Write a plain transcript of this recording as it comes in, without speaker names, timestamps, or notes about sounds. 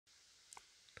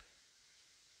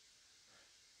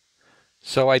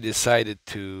So I decided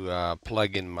to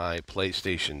plug in my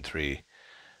PlayStation 3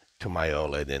 to my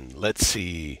OLED, and let's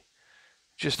see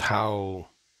just how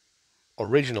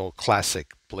original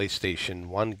classic PlayStation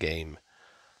 1 game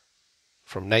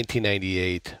from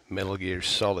 1998, Metal Gear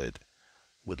Solid,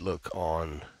 would look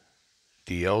on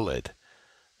the OLED.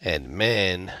 And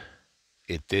man,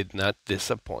 it did not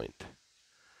disappoint.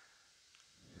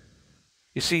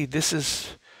 You see, this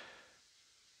is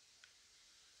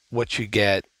what you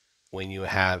get when you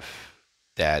have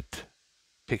that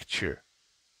picture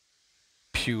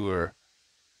pure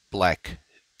black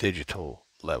digital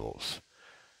levels.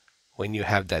 When you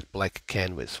have that black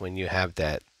canvas, when you have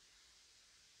that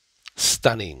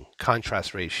stunning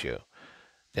contrast ratio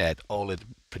that OLED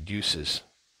produces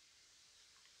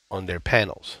on their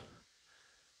panels.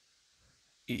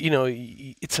 You know,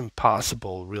 it's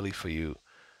impossible really for you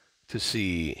to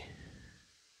see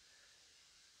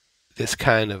this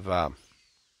kind of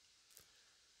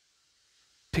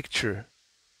picture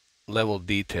level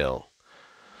detail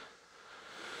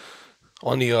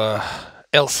on the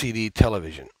LCD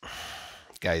television.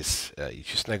 Guys, you're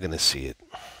just not going to see it.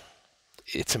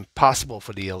 It's impossible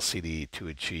for the LCD to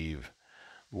achieve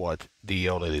what the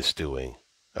OLED is doing.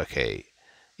 Okay,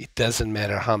 it doesn't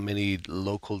matter how many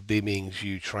local dimmings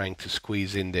you're trying to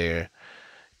squeeze in there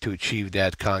to achieve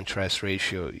that contrast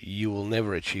ratio. You will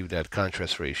never achieve that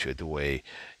contrast ratio the way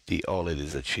the OLED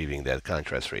is achieving that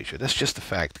contrast ratio. That's just a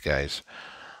fact, guys.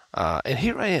 And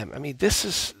here I am. I mean, this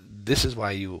is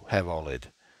why you have OLED.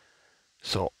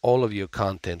 So all of your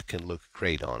content can look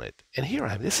great on it. And here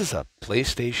I am. This is a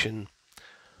PlayStation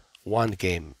 1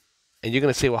 game. And you're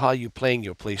going to say, well, how are you playing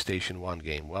your PlayStation 1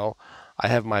 game? Well, I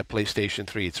have my PlayStation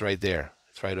 3. It's right there.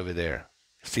 It's right over there.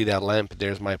 See that lamp?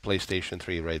 There's my PlayStation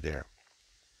 3 right there.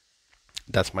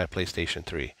 That's my PlayStation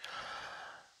 3.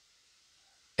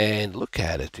 And look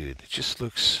at it, dude. It just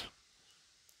looks...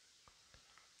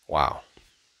 wow.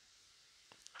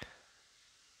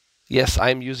 Yes,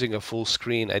 I'm using a full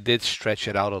screen. I did stretch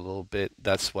it out a little bit.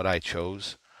 That's what I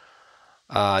chose.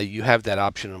 You have that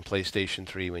option on PlayStation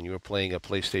 3 when you were playing a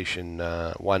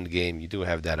PlayStation 1 game. You do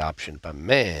have that option. But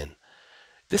man,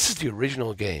 this is the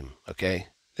original game, okay?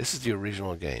 This is the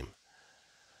original game,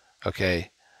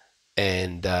 okay?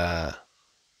 And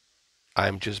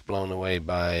I'm just blown away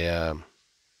by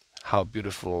how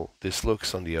beautiful this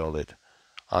looks on the OLED,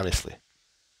 honestly.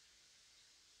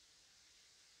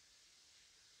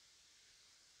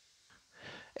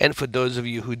 And for those of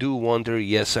you who do wonder,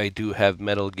 yes, I do have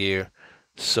Metal Gear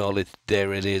Solid.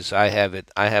 There it is. I have it.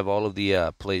 I have all of the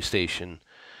PlayStation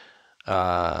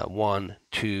 1,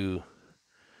 2,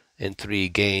 and 3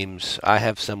 games. I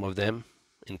have some of them,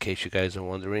 in case you guys are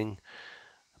wondering.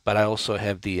 But I also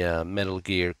have the Metal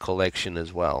Gear collection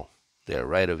as well. They're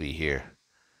right over here.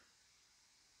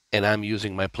 And I'm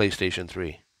using my PlayStation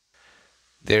 3.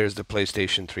 There's the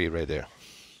PlayStation 3 right there.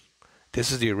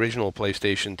 This is the original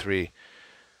PlayStation 3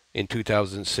 in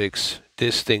 2006.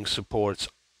 This thing supports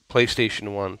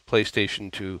PlayStation 1, PlayStation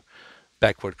 2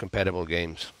 backward compatible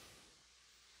games.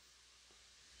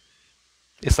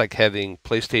 It's like having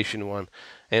PlayStation 1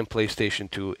 and PlayStation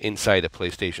 2 inside a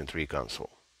PlayStation 3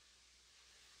 console.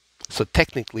 So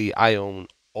technically, I own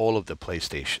all of the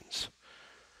PlayStations.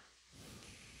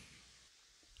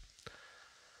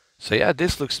 So yeah,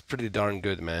 this looks pretty darn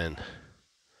good, man.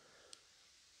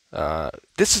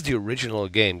 This is the original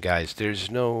game, guys. There's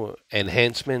no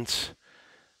enhancements.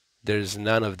 There's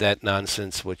none of that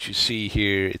nonsense. What you see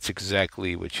here, it's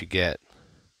exactly what you get.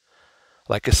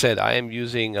 Like I said, I am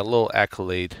using a little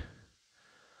accolade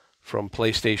from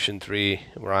PlayStation 3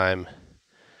 where I'm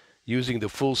using the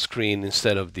full screen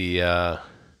instead of the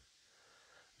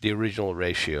original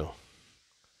ratio.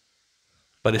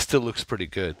 But it still looks pretty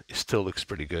good. It still looks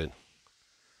pretty good.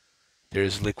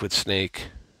 There's Liquid Snake.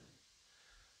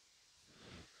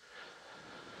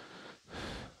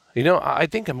 You know, I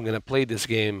think I'm going to play this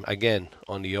game again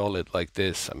on the OLED like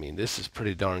this. I mean, this is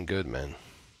pretty darn good, man.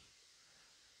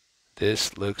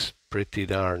 This looks pretty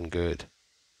darn good.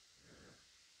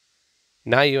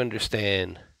 Now you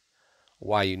understand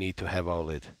why you need to have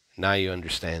OLED. Now you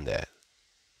understand that.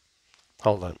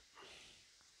 Hold on.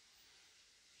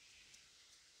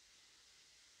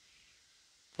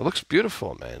 It looks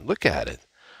beautiful, man. Look at it.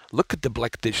 Look at the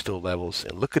black digital levels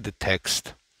and look at the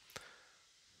text.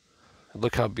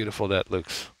 Look how beautiful that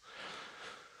looks.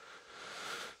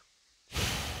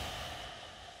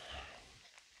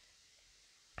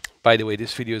 By the way,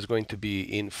 this video is going to be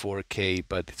in 4K,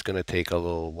 but it's going to take a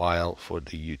little while for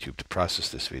the YouTube to process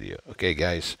this video. Okay,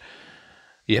 guys,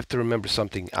 you have to remember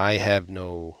something. I have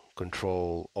no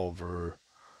control over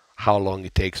how long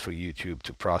it takes for YouTube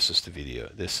to process the video.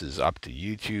 This is up to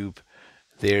YouTube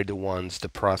They're the ones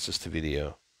that process the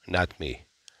video, not me.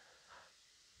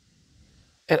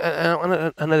 And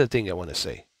another thing I want to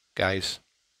say, guys,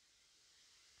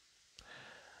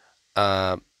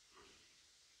 uh,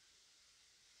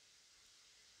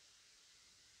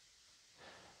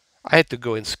 I had to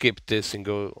go and skip this and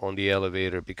go on the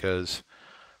elevator because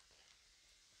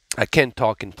I can't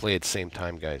talk and play at the same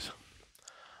time, guys.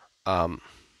 Um,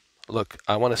 Look,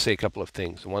 I want to say a couple of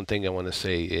things. One thing I want to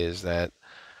say is that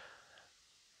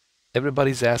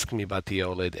everybody's asking me about the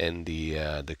OLED and the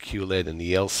QLED and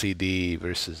the LCD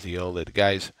versus the OLED.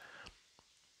 Guys,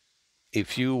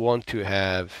 if you want to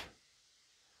have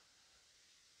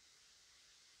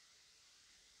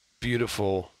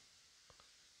beautiful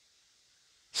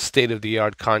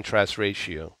state-of-the-art contrast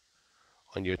ratio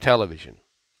on your television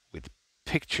with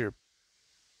picture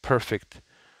perfect,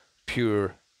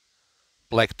 pure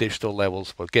black digital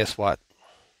levels, well, guess what?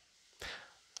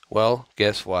 Well,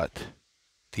 guess what?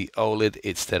 The OLED,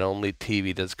 it's that only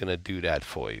TV that's going to do that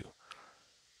for you.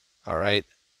 All right?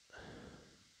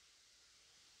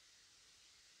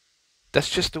 That's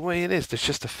just the way it is. That's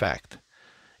just a fact.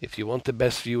 If you want the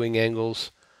best viewing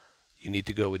angles, you need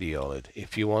to go with the OLED.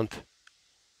 If you want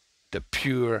the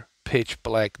pure pitch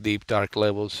black deep dark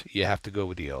levels, you have to go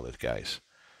with the OLED, guys.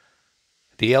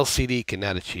 The LCD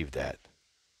cannot achieve that.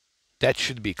 That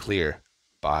should be clear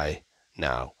by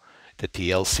now, that the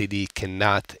LCD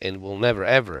cannot and will never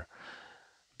ever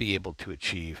be able to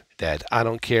achieve that. I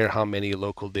don't care how many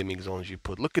local dimming zones you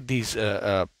put. Look at these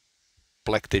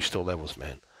black digital levels,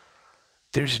 man.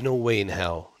 There's no way in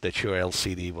hell that your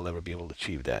LCD will ever be able to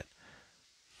achieve that.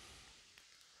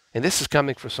 And this is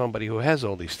coming from somebody who has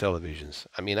all these televisions.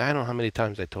 I mean, I don't know how many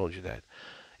times I told you that.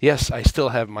 Yes, I still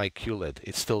have my QLED.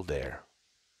 It's still there.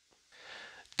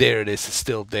 There it is. It's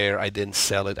still there. I didn't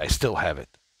sell it. I still have it.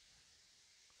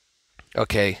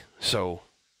 Okay, so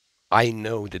I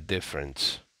know the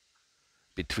difference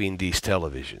between these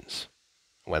televisions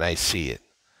when I see it.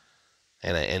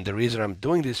 And the reason I'm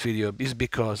doing this video is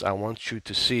because I want you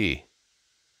to see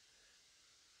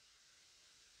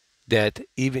that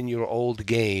even your old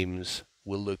games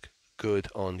will look good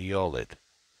on the OLED.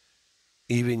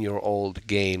 Even your old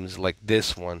games like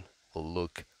this one will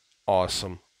look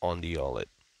awesome on the OLED.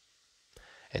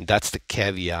 And that's the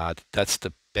caveat, that's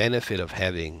the benefit of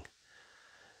having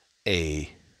a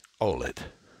OLED.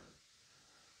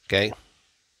 Okay?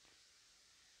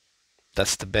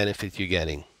 That's the benefit you're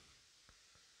getting.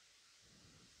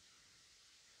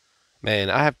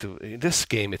 Man, I have to. This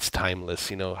game, it's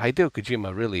timeless. You know, Hideo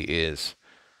Kojima really is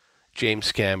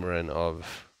James Cameron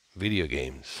of video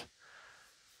games.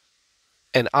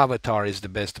 And Avatar is the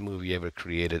best movie ever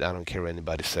created. I don't care what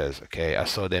anybody says. Okay, I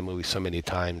saw that movie so many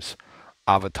times.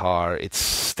 Avatar, it's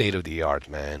state of the art,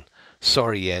 man.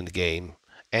 Sorry, Endgame.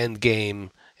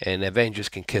 Endgame and Avengers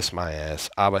can kiss my ass.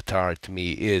 Avatar to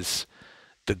me is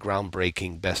the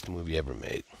groundbreaking best movie ever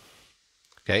made.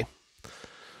 Okay.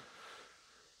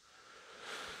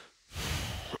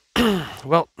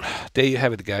 Well, there you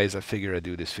have it, guys. I figure I'd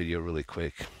do this video really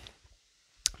quick.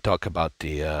 Talk about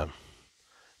the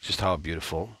just how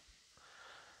beautiful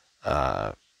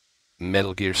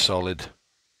Metal Gear Solid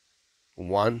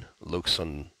 1 looks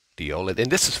on the OLED,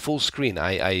 and this is full screen.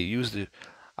 I use the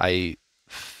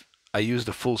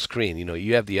full screen. You know,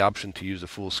 you have the option to use the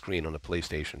full screen on the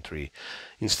PlayStation 3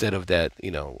 instead of that.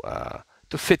 You know,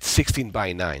 to fit 16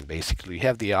 by 9. Basically, you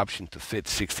have the option to fit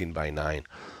 16 by 9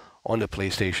 on the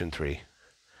PlayStation 3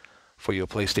 for your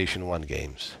PlayStation 1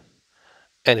 games.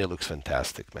 And it looks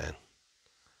fantastic, man.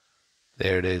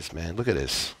 There it is, man. Look at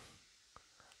this.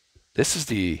 This is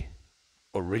the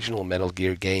original Metal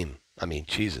Gear game. I mean,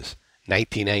 Jesus.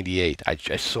 1998. I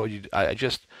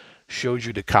just showed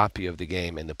you the copy of the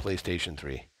game in the PlayStation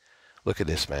 3. Look at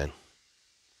this, man.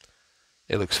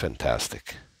 It looks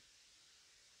fantastic.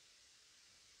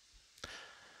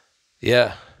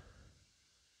 Yeah.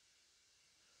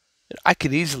 I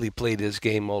could easily play this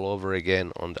game all over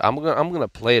again on I'm gonna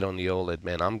play it on the OLED,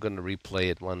 man. I'm gonna replay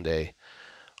it one day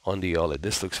on the OLED.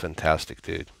 This looks fantastic,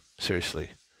 dude.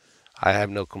 Seriously. I have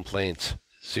no complaints.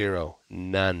 Zero.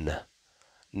 None.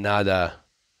 Nada.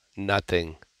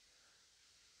 Nothing.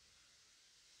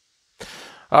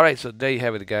 Alright, so there you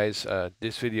have it, guys.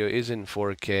 This video is in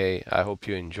 4K. I hope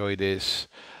you enjoy this.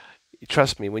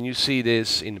 Trust me, when you see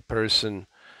this in person,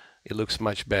 it looks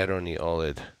much better on the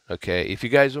OLED. Okay, if you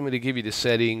guys want me to give you the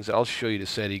settings, I'll show you the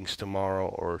settings tomorrow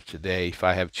or today if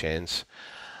I have chance.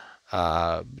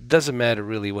 Doesn't matter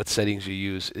really what settings you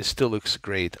use, it still looks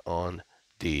great on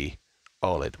the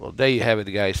OLED. Well, there you have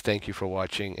it, guys. Thank you for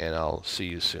watching, and I'll see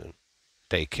you soon.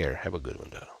 Take care. Have a good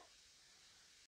one, though.